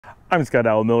I'm Scott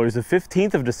Allen Miller. It's the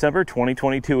 15th of December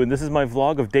 2022, and this is my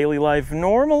vlog of daily life,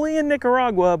 normally in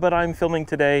Nicaragua, but I'm filming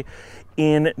today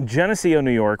in Geneseo,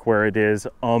 New York, where it is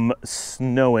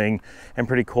snowing and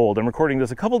pretty cold. I'm recording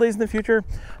this a couple days in the future.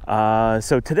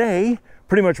 So today,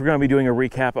 pretty much we're going to be doing a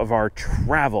recap of our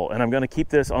travel, and I'm going to keep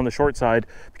this on the short side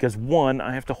because one,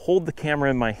 I have to hold the camera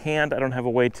in my hand. I don't have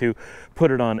a way to put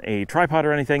it on a tripod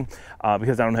or anything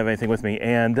because I don't have anything with me,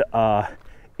 and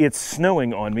it's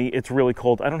snowing on me. It's really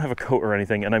cold. I don't have a coat or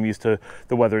anything, and I'm used to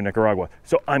the weather in Nicaragua.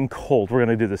 So I'm cold. We're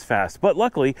going to do this fast. But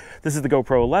luckily, this is the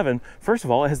GoPro 11. First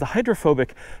of all, it has the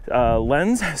hydrophobic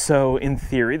lens. So in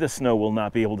theory, the snow will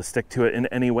not be able to stick to it in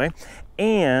any way.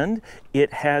 And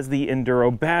it has the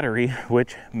Enduro battery,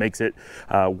 which makes it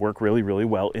work really, really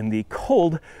well in the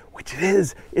cold, which it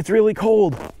is. It's really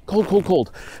cold. Cold, cold,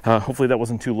 cold. Hopefully that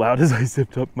wasn't too loud as I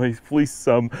zipped up my fleece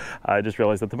some. I just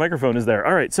realized that the microphone is there.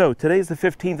 All right, so today's the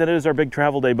 15th, and it is our big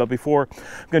travel day. But before,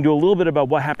 I'm going to do a little bit about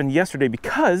what happened yesterday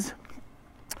because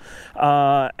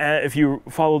if you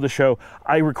follow the show,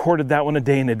 I recorded that one a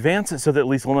day in advance so that at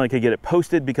least one I could get it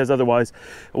posted, because otherwise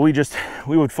we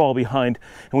would fall behind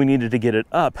and we needed to get it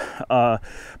up.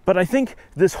 But I think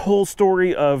this whole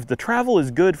story of the travel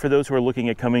is good for those who are looking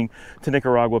at coming to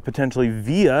Nicaragua potentially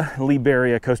via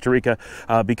Liberia, Costa Rica,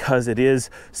 because it is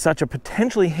such a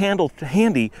potentially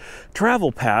handy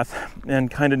travel path and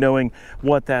kind of knowing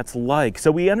what that's like.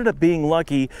 So we ended up being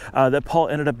lucky that Paul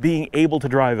ended up being able to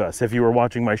drive us. If you were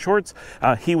watching my shorts,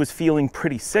 he was feeling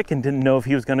pretty sick and didn't know if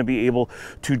he was going to be able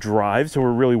to drive. So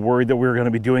we're really worried that we were going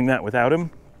to be doing that without him.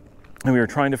 And we were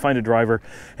trying to find a driver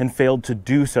and failed to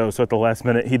do so. So at the last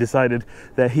minute, he decided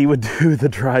that he would do the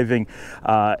driving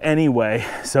anyway.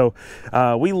 So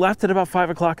we left at about 5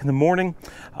 o'clock in the morning,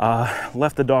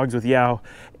 left the dogs with Yao,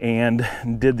 and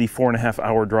did the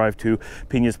 4.5-hour drive to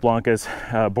Piñas Blancas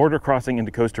border crossing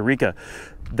into Costa Rica.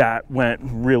 That went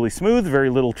really smooth, very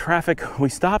little traffic. We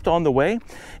stopped on the way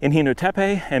in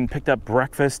Jinotepe and picked up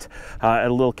breakfast at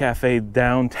a little cafe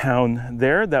downtown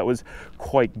there. That was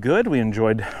quite good. We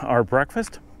enjoyed our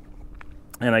breakfast.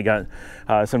 And I got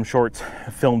some shorts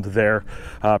filmed there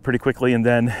pretty quickly, and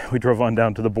then we drove on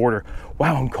down to the border.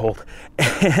 Wow, I'm cold.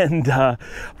 And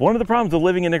one of the problems with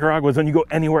living in Nicaragua is when you go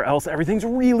anywhere else, everything's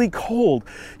really cold.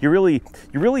 You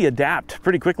really adapt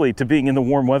pretty quickly to being in the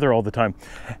warm weather all the time.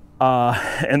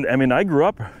 And I mean, I grew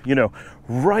up,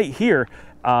 right here,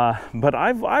 but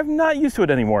I'm not used to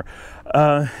it anymore.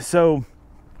 So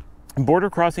border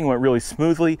crossing went really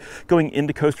smoothly. Going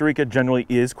into Costa Rica generally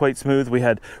is quite smooth. We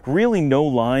had really no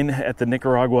line at the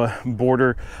Nicaragua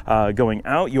border going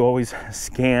out. You always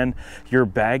scan your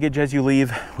baggage as you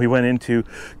leave. We went into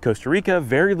Costa Rica,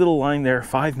 very little line there,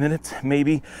 5 minutes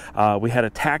maybe. We had a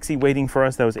taxi waiting for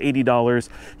us. That was $80.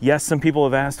 Yes, some people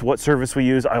have asked what service we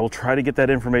use. I will try to get that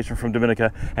information from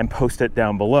Dominica and post it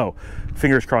down below.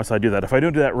 Fingers crossed I do that. If I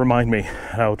don't do that, remind me.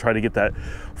 I'll try to get that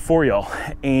for y'all.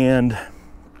 And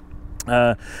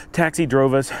taxi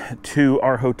drove us to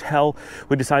our hotel.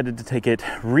 We decided to take it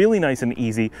really nice and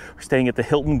easy. We're staying at the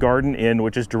Hilton Garden Inn,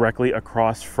 which is directly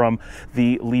across from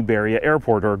the Liberia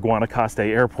Airport, or Guanacaste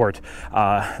Airport,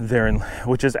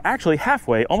 which is actually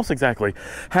halfway, almost exactly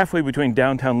halfway between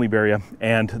downtown Liberia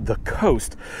and the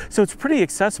coast. So it's pretty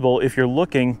accessible if you're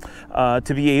looking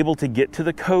to be able to get to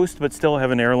the coast but still have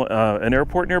an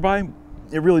airport nearby.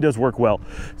 It really does work well.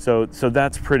 So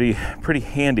that's pretty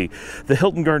handy. The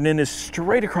Hilton Garden Inn is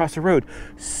straight across the road.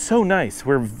 So nice.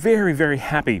 We're very, very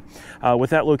happy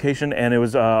with that location, and it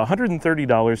was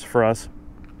 $130 for us.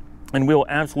 And we'll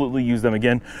absolutely use them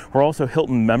again. We're also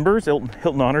Hilton members,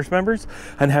 Hilton Honors members,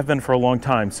 and have been for a long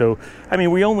time. So, I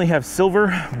mean, we only have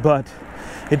silver, but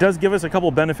it does give us a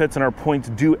couple benefits, and our points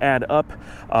do add up.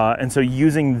 And so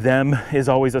using them is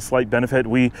always a slight benefit.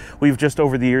 We've just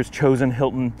over the years chosen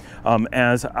Hilton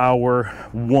as our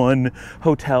one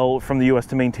hotel from the US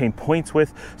to maintain points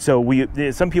with. So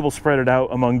some people spread it out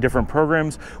among different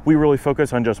programs. We really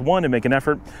focus on just one and make an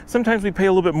effort. Sometimes we pay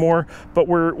a little bit more, but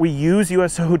we use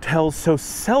US hotels so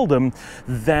seldom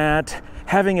that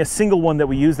having a single one that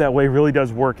we use that way really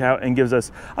does work out and gives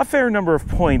us a fair number of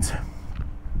points.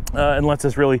 And lets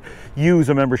us really use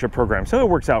a membership program. So it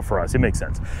works out for us. It makes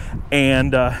sense.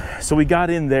 And so we got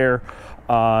in there,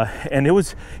 and it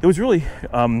was really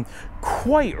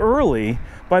quite early.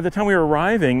 By the time we were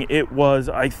arriving, it was,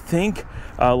 I think,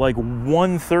 like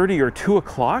 1:30 or 2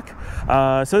 o'clock.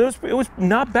 So it was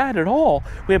not bad at all.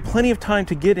 We had plenty of time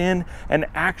to get in and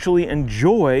actually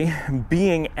enjoy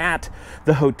being at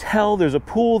the hotel. There's a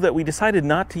pool that we decided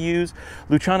not to use.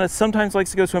 Luciana sometimes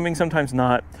likes to go swimming, sometimes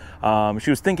not. She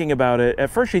was thinking about it.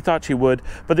 At first she thought she would,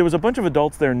 but there was a bunch of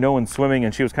adults there, no one swimming,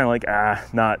 and she was kind of like,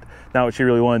 not what she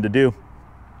really wanted to do.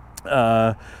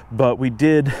 But we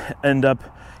did end up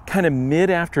kind of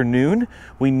mid-afternoon.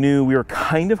 We knew we were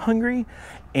kind of hungry,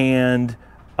 and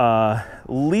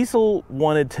Liesl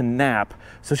wanted to nap,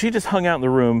 so she just hung out in the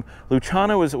room.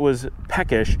 Luciana was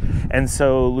peckish, and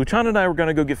so Luciana and I were going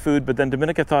to go get food, but then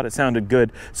Dominica thought it sounded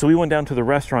good, so we went down to the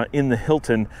restaurant in the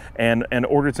Hilton and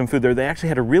ordered some food there. They actually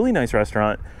had a really nice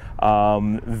restaurant,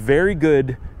 very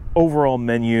good overall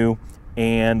menu,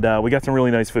 and we got some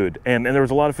really nice food, and there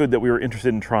was a lot of food that we were interested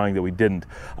in trying that we didn't,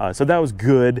 so that was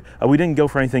good. We didn't go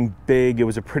for anything big. It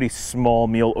was a pretty small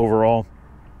meal overall.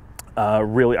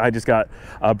 Really, I just got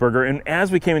a burger, and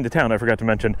as we came into town, I forgot to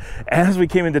mention, as we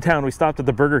came into town, we stopped at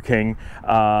the Burger King.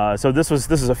 So this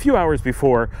is a few hours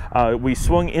before we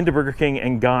swung into Burger King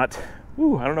and got,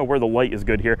 I don't know where the light is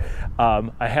good here.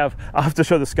 I'll have to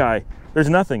show the sky. There's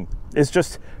nothing. It's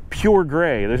just pure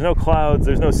gray. There's no clouds,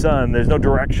 there's no sun, there's no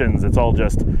directions. It's all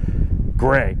just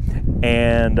gray.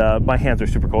 And my hands are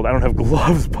super cold. I don't have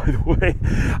gloves, by the way.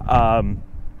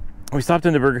 We stopped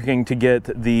into Burger King to get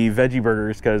the veggie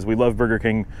burgers because we love Burger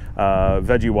King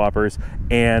veggie Whoppers,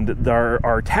 and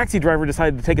our taxi driver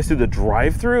decided to take us through the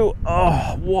drive-thru.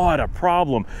 Oh, what a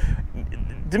problem.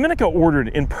 Dominica ordered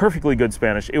in perfectly good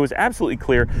Spanish. It was absolutely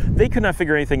clear. They could not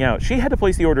figure anything out. She had to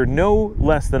place the order no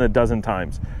less than a dozen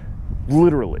times,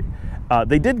 literally.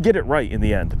 They did get it right in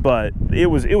the end, but it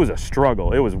was a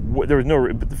struggle. There was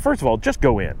no, first of all, just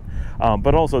go in.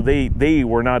 But also they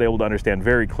were not able to understand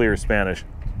very clear Spanish.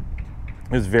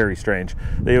 It was very strange.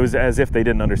 It was as if they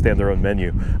didn't understand their own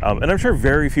menu. And I'm sure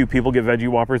very few people get veggie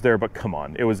Whoppers there, but come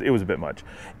on, it was a bit much.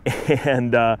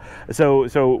 And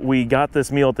so we got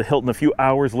this meal at the Hilton a few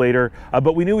hours later,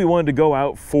 but we knew we wanted to go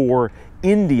out for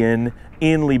Indian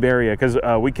in Liberia because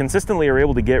we consistently are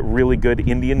able to get really good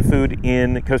Indian food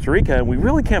in Costa Rica, and we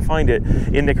really can't find it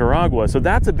in Nicaragua. So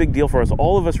that's a big deal for us.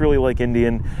 All of us really like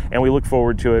Indian, and we look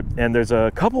forward to it. And there's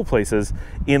a couple places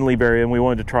in Liberia, and we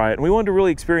wanted to try it. And we wanted to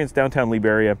really experience downtown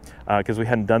Liberia because we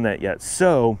hadn't done that yet.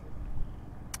 So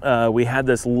we had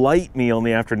this light meal in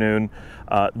the afternoon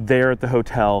there at the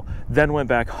hotel, then went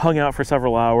back, hung out for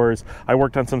several hours. I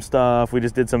worked on some stuff. We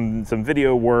just did some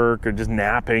video work or just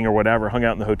napping or whatever, hung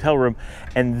out in the hotel room.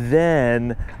 And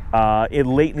then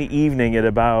late in the evening at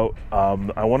about,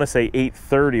 I want to say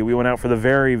 8:30, we went out for the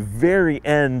very, very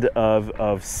end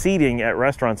of seating at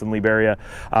restaurants in Liberia.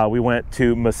 We went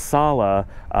to Masala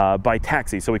by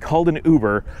taxi. So we called an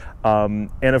Uber.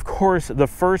 And of course, the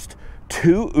first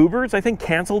 2 Ubers, I think,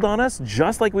 canceled on us,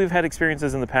 just like we've had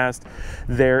experiences in the past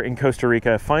there in Costa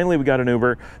Rica. Finally, we got an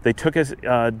Uber. They took us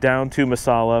down to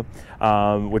Masala,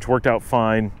 which worked out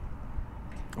fine.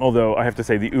 Although I have to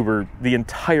say the Uber the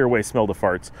entire way smelled of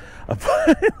farts.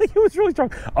 It was really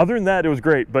strong. Other than that, it was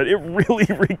great, but it really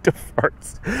reeked of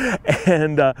farts.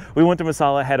 And we went to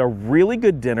Masala, had a really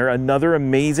good dinner, another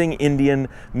amazing Indian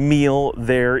meal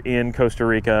there in Costa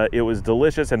Rica. It was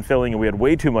delicious and filling, and we had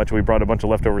way too much. We brought a bunch of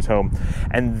leftovers home.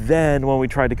 And then when we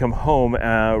tried to come home,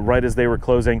 right as they were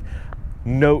closing,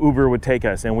 no Uber would take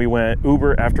us, and we went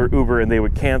Uber after Uber, and they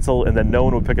would cancel, and then no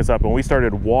one would pick us up. And we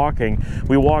started walking.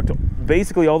 We walked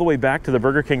basically all the way back to the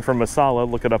Burger King from Masala.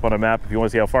 Look it up on a map if you want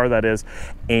to see how far that is.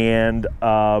 And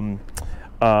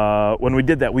when we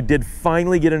did that, we did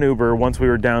finally get an Uber once we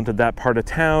were down to that part of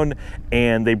town,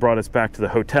 and they brought us back to the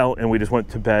hotel, and we just went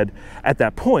to bed at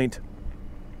that point.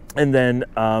 And then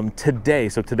today,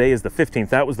 so today is the 15th,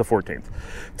 that was the 14th.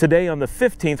 Today on the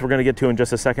 15th, we're gonna get to in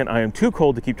just a second. I am too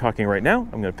cold to keep talking right now.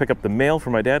 I'm gonna pick up the mail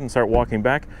for my dad and start walking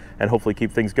back and hopefully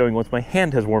keep things going once my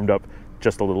hand has warmed up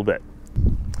just a little bit.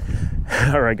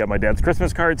 All right, got my dad's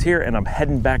Christmas cards here, and I'm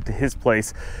heading back to his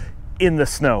place in the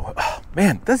snow. Oh,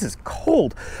 man, this is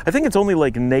cold. I think it's only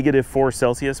like -4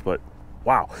 Celsius, but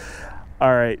wow.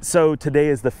 All right, so today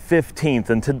is the 15th,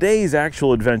 and today's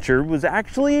actual adventure was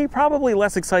actually probably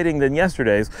less exciting than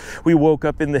yesterday's. We woke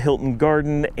up in the Hilton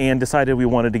Garden and decided we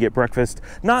wanted to get breakfast,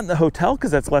 not in the hotel,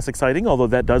 because that's less exciting, although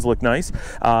that does look nice.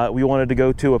 We wanted to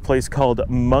go to a place called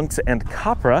Monk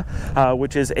Capra,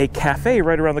 which is a cafe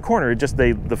right around the corner.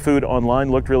 The food online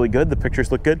looked really good, the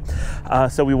pictures looked good.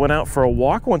 So we went out for a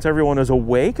walk once everyone was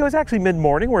awake. It was actually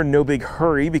mid-morning. We're in no big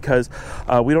hurry because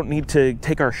we don't need to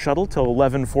take our shuttle till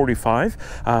 11:45.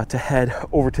 To head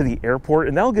over to the airport,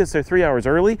 and that'll get us there 3 hours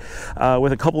early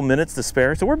with a couple minutes to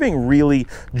spare. So we're being really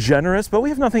generous, but we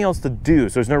have nothing else to do,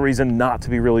 so there's no reason not to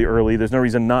be really early. There's no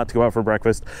reason not to go out for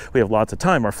breakfast. We have lots of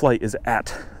time. Our flight is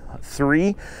at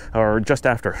 3 or just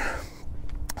after.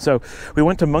 So we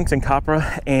went to Monk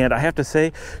Capra, and I have to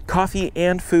say, coffee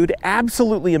and food,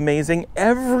 absolutely amazing.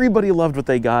 Everybody loved what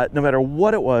they got, no matter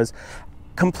what it was.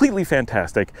 completely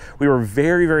fantastic. We were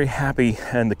very, very happy,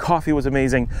 and the coffee was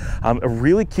amazing. A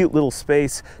really cute little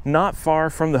space, not far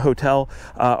from the hotel.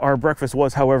 Our breakfast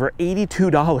was, however,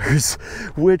 $82,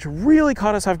 which really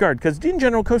caught us off guard, because in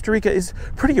general, Costa Rica is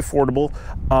pretty affordable,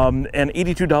 and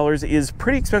 $82 is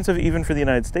pretty expensive even for the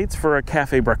United States for a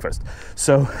cafe breakfast.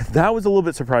 So that was a little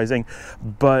bit surprising,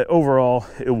 but overall,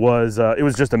 it was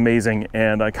just amazing,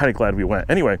 and I'm kind of glad we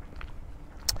went. Anyway,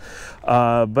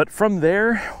 but from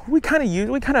there, we kind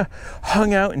of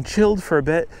hung out and chilled for a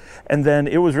bit, and then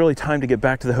it was really time to get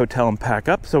back to the hotel and pack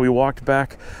up. So we walked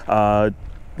back,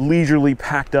 leisurely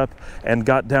packed up, and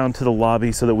got down to the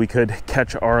lobby so that we could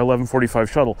catch our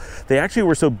 11:45 shuttle. They actually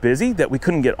were so busy that we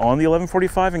couldn't get on the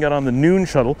 11:45 and got on the noon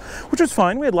shuttle, which was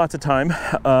fine. We had lots of time,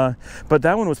 but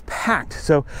that one was packed.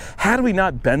 So had we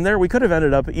not been there, we could have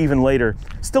ended up even later.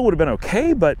 Still would have been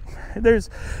okay, but there's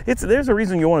a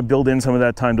reason you want to build in some of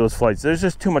that time to those flights. There's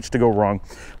just too much to go wrong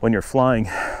when you're flying.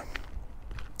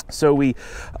 So we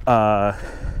got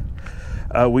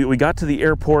to the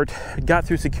airport, got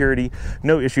through security,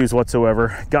 no issues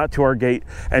whatsoever, got to our gate,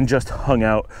 and just hung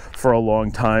out for a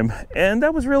long time. And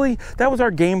that was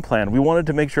our game plan. We wanted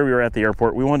to make sure we were at the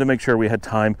airport. We wanted to make sure we had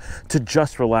time to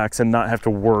just relax and not have to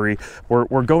worry.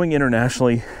 We're going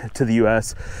internationally to the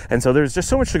US, and so there's just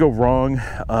so much to go wrong.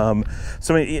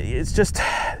 So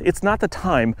it's not the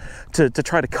time to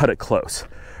try to cut it close,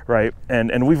 right?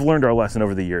 And we've learned our lesson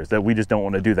over the years that we just don't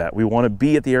want to do that. We want to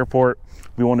be at the airport.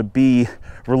 We want to be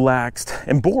relaxed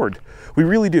and bored. We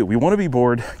really do. We want to be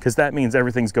bored, because that means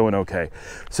everything's going okay.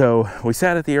 So we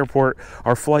sat at the airport.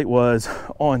 Our flight was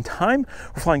on time.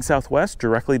 We're flying Southwest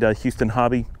directly to Houston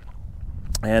Hobby.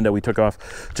 And we took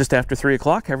off just after 3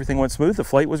 o'clock. Everything went smooth. The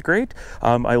flight was great.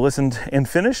 I listened and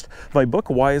finished my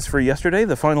book, Why is Free Yesterday,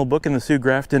 the final book in the Sue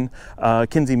Grafton,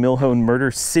 Kinsey Milhone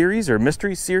murder series, or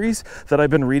mystery series, that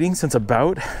I've been reading since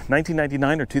about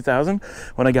 1999 or 2000,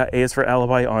 when I got A is for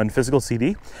Alibi on physical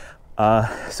CD.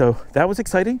 So that was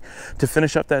exciting to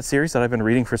finish up that series that I've been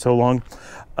reading for so long.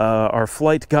 Our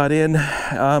flight got in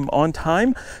on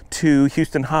time to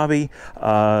Houston Hobby.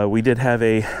 We did have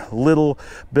a little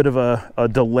bit of a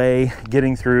delay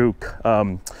getting through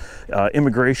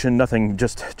immigration. Nothing,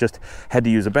 just had to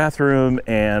use a bathroom,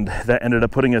 and that ended up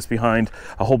putting us behind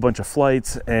a whole bunch of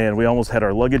flights, and we almost had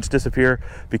our luggage disappear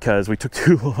because we took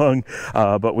too long,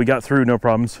 but we got through, no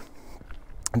problems.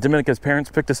 Domenica's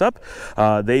parents picked us up.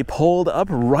 They pulled up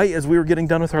right as we were getting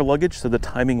done with our luggage, so the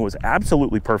timing was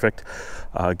absolutely perfect.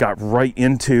 Got right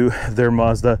into their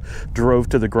Mazda, drove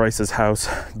to the Grice's house,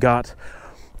 got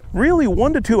really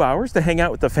 1 to 2 hours to hang out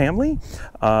with the family,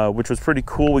 which was pretty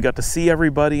cool. We got to see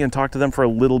everybody and talk to them for a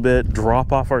little bit,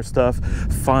 drop off our stuff,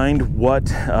 find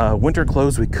what winter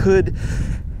clothes we could,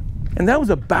 and that was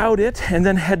about it, and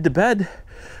then head to bed.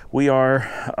 We are,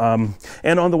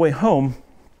 and on the way home,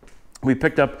 we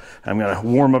picked up, I'm gonna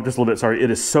warm up just a little bit, sorry,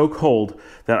 it is so cold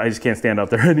that I just can't stand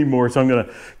out there anymore, so I'm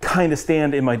gonna kind of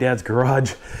stand in my dad's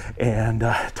garage and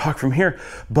talk from here.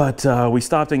 But we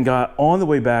stopped and got, on the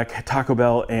way back, Taco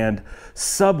Bell and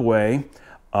Subway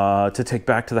to take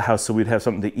back to the house so we'd have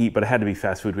something to eat, but it had to be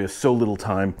fast food. We have so little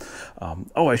time.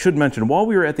 Oh, I should mention, while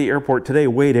we were at the airport today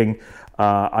waiting,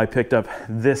 I picked up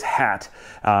this hat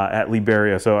at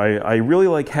Liberia. So I really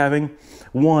like having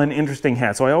one interesting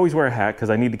hat. So I always wear a hat because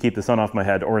I need to keep the sun off my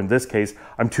head, or in this case,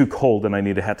 I'm too cold and I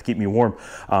need a hat to keep me warm.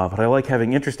 But I like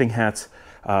having interesting hats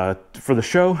for the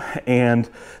show, and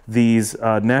these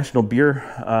national beer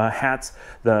hats.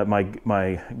 My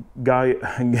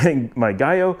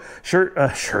Gallo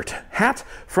hat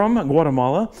from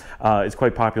Guatemala is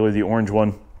quite popular, the orange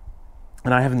one.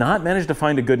 And I have not managed to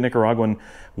find a good Nicaraguan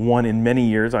one in many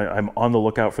years. I'm on the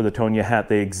lookout for the Tonya hat.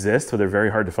 They exist, so they're very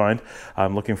hard to find.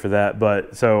 I'm looking for that.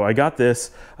 But so I got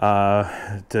this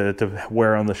to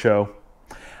wear on the show.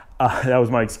 That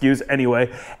was my excuse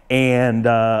anyway. And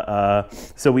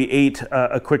so we ate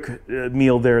a quick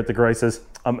meal there at the Grice's,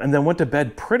 and then went to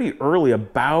bed pretty early,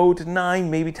 about 9,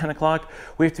 maybe 10 o'clock.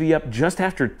 We have to be up just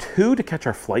after 2 to catch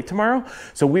our flight tomorrow.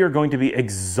 So we are going to be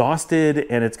exhausted,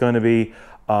 and it's going to be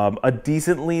a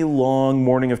decently long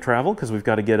morning of travel because we've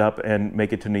got to get up and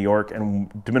make it to New York.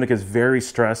 And Dominica is very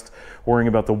stressed, worrying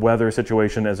about the weather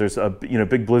situation as there's a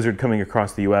big blizzard coming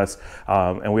across the U.S.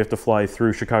 And we have to fly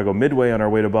through Chicago Midway on our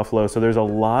way to Buffalo. So there's a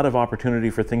lot of opportunity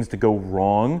for things to go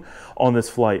wrong on this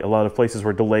flight. A lot of places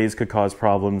where delays could cause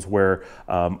problems, where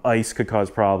ice could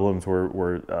cause problems,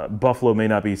 where Buffalo may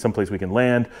not be someplace we can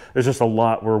land. There's just a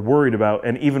lot we're worried about.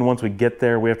 And even once we get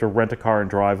there, we have to rent a car and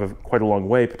drive quite a long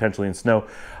way, potentially in snow.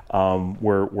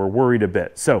 We're worried a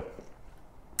bit. So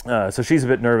So she's a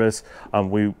bit nervous.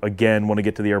 We, again, want to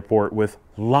get to the airport with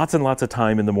lots and lots of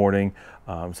time in the morning.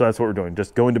 So that's what we're doing,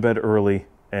 just going to bed early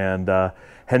and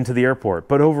heading to the airport.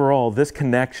 But overall, this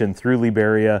connection through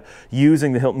Liberia,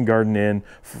 using the Hilton Garden Inn,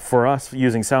 for us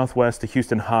using Southwest to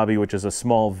Houston Hobby, which is a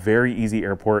small, very easy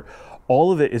airport,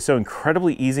 all of it is so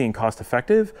incredibly easy and cost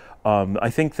effective. I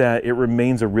think that it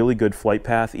remains a really good flight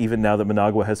path, even now that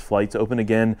Managua has flights open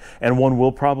again, and one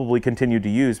we'll probably continue to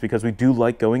use because we do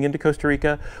like going into Costa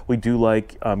Rica. We do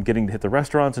like getting to hit the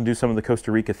restaurants and do some of the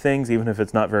Costa Rica things, even if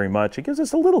it's not very much. It gives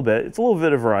us a little bit. It's a little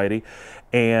bit of variety,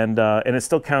 and it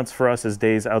still counts for us as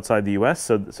days outside the U.S.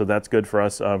 So that's good for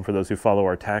us, for those who follow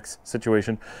our tax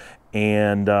situation.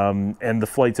 And the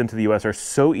flights into the U.S. are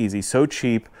so easy, so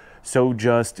cheap. So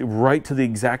just right to the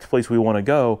exact place we want to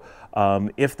go.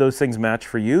 If those things match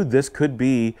for you, this could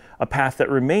be a path that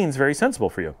remains very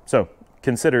sensible for you. So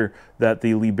consider that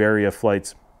the Liberia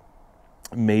flights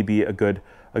may be a good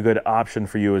option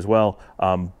for you as well.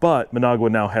 But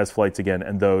Managua now has flights again,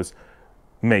 and those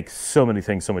make so many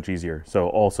things so much easier. So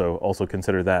also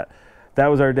consider that. That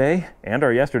was our day and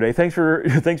our yesterday. Thanks for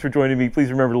joining me. Please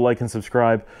remember to like and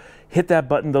subscribe. Hit that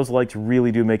button. Those likes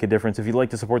really do make a difference. If you'd like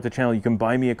to support the channel, you can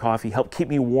buy me a coffee. Help keep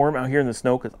me warm out here in the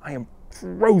snow because I am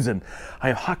frozen. I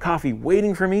have hot coffee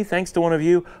waiting for me thanks to one of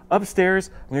you upstairs.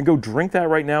 I'm going to go drink that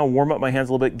right now, warm up my hands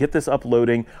a little bit, get this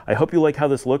uploading. I hope you like how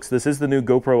this looks. This is the new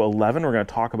GoPro 11. We're going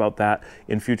to talk about that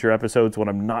in future episodes when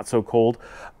I'm not so cold.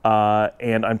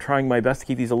 And I'm trying my best to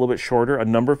keep these a little bit shorter. A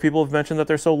number of people have mentioned that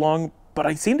they're so long, but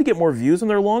I seem to get more views when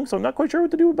they're long, so I'm not quite sure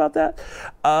what to do about that.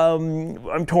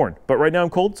 I'm torn, but right now I'm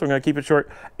cold, so I'm going to keep it short.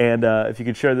 And if you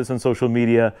could share this on social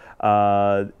media,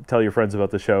 tell your friends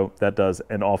about the show, that does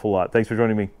an awful lot. Thanks for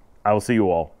joining me. I will see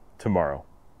you all tomorrow.